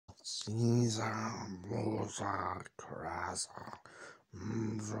Caesar, Mosa, Crasa,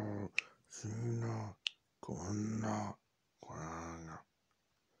 Mzo, Sina, Gona, Grana.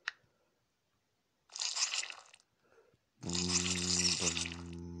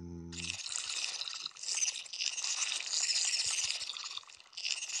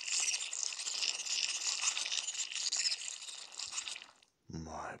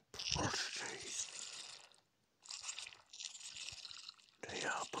 My prodigies, they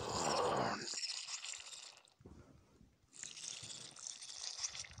are born.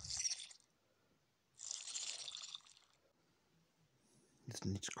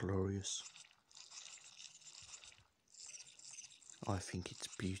 Isn't it glorious? I think it's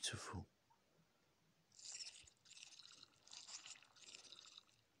beautiful.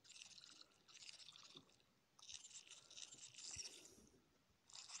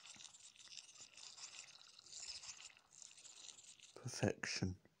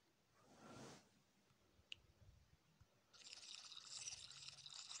 Perfection.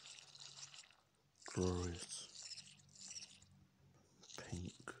 Glorious.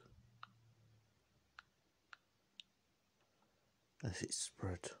 Pink. As it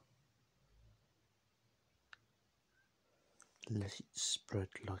spread. Let it spread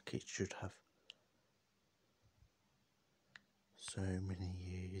like it should have. So many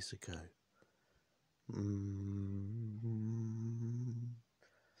years ago.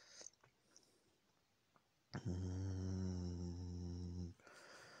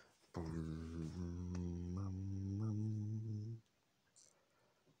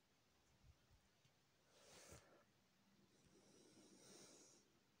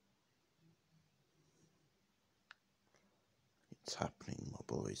 It's happening, my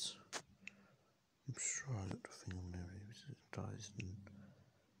boys. I'm sure I got the thing on there. It dies and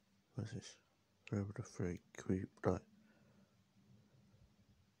what's this? Forever the free creep die.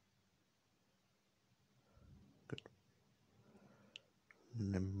 Good.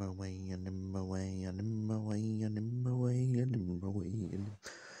 I'm away and I'm away and I'm away and I'm away and I'm away and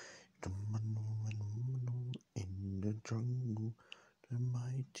in the jungle, the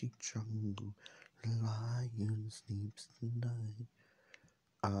mighty jungle, the lion sleeps tonight.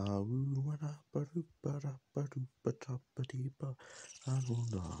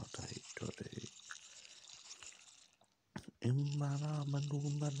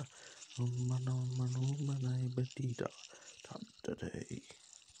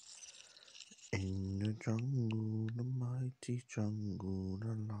 In the jungle, the mighty jungle,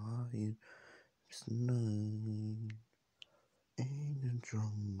 the lion sleeps. In the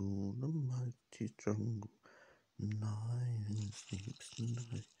jungle, the mighty jungle, the lion sleeps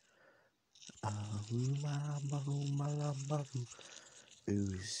tonight. It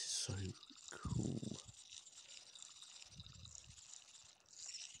was so cool.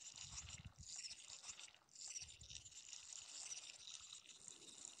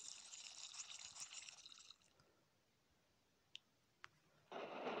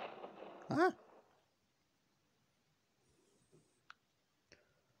 Ah.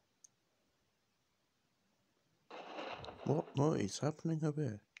 What is happening over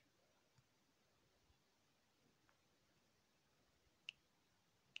here?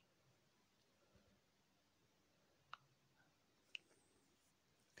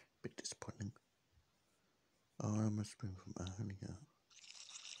 Bit disappointing. Oh, I must have been from earlier.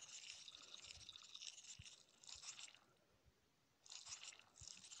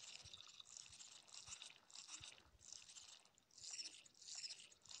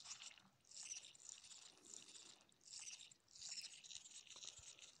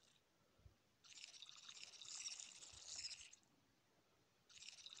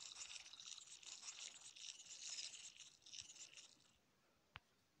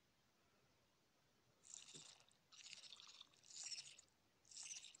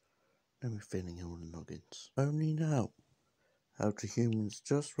 Let me filling all the noggins. Only now have the humans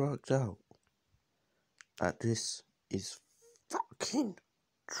just worked out that this is fucking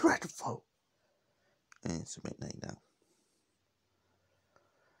dreadful. And it's a bit late now.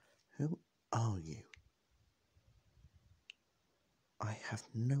 Who are you? I have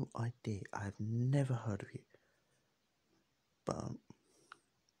no idea. I have never heard of you. But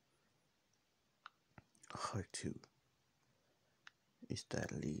Hytu is their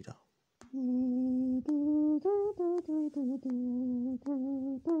leader.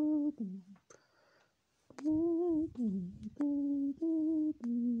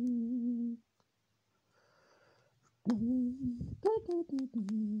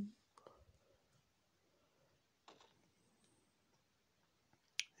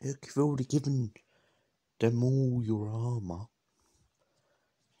 Look, you've already given them all your armour.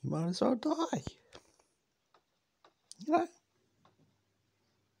 you might as well die. You know?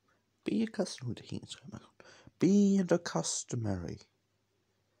 Be accustomed with the heat and going back on. Be the customary.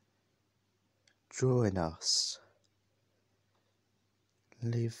 Join us.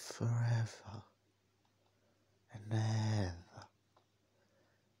 Live forever. And ever.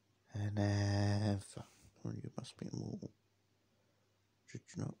 And ever. Oh, you must be immortal. Should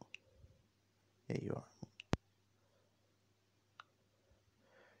you not? Yeah, you are.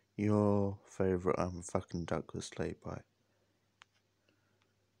 Your favourite fucking duck was slayed by.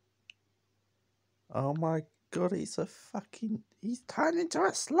 Oh my god, he's turned into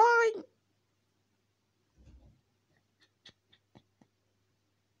a slime!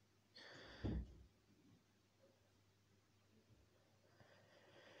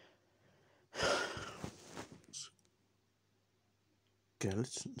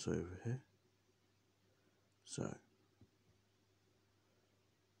 Skeletons over here. So,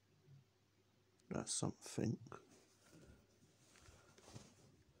 that's something.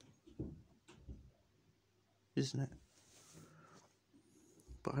 Isn't it?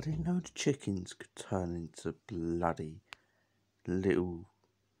 But I didn't know the chickens could turn into bloody little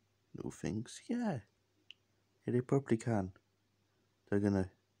things. Yeah, they probably can. They're gonna.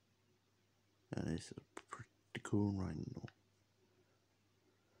 And it's pretty cool right now.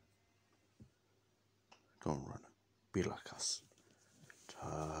 Go on, Rhino. Be like us.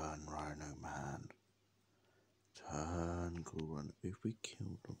 Turn, Rhino man. Turn, cool Rhino. If we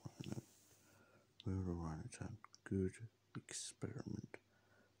kill the Rhino, will the Rhino turn? Good experiment.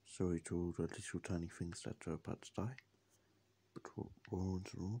 Sorry to all the little tiny things that are about to die. But what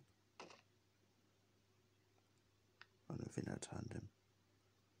was wrong? I don't think that turned him.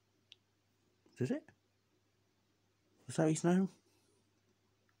 Did it? Was that his name?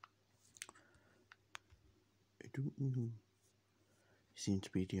 I don't know. He seemed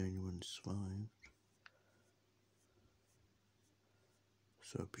to be the only one to survive.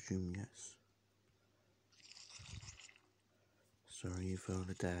 So I presume yes. Sorry for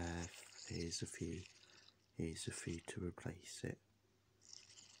the death. Here's a few. Here's a few to replace it.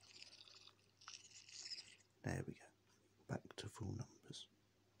 There we go. Back to full numbers.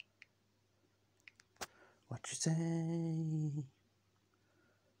 What you say?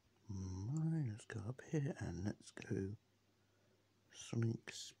 Right, let's go up here and let's go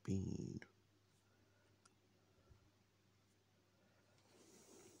Sonic Speed.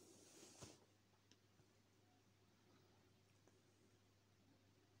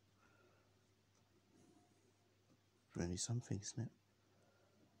 Really something, isn't it?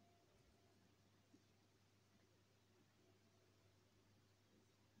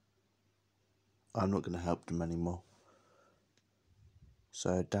 I'm not going to help them anymore.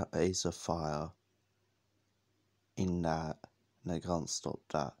 So that is a fire in that. They can't stop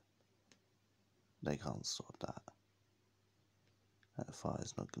that. They can't stop that. That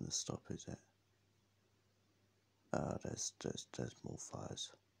fire's not going to stop, is it? There's more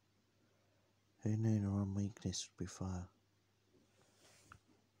fires. Who knew their own weakness would be fire?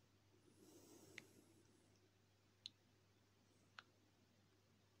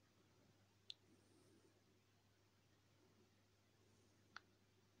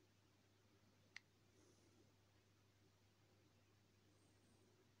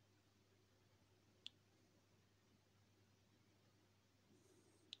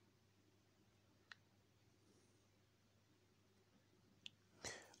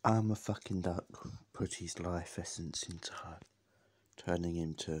 I'm a fucking duck. Put his life essence into her, turning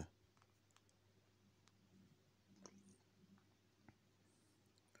him to.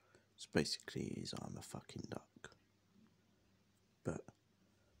 So basically, is I'm a fucking duck. But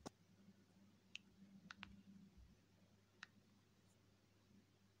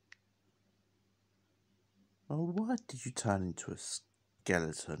oh, why did you turn into a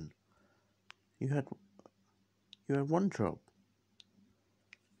skeleton? You had one job.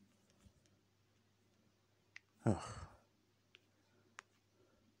 Ugh.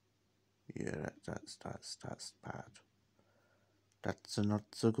 Yeah, that's bad. That's not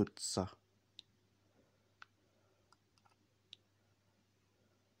so good, sir.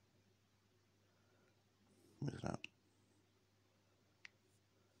 What's that?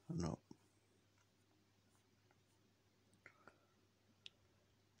 No.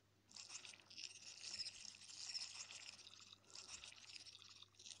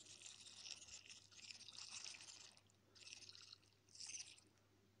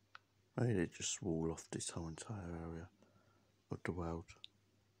 Maybe they just wall off this whole entire area of the world.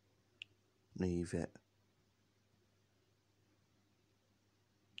 Leave it.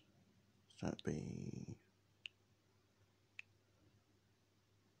 So that'd be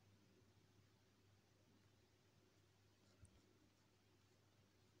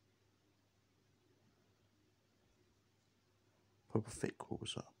Proper thick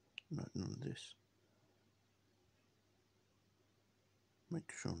water. No, none of this. Make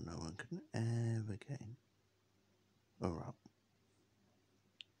sure no one can ever gain. Alright.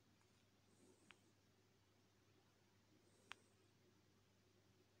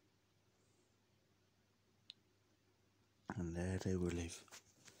 And there they will live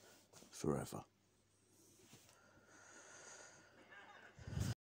forever.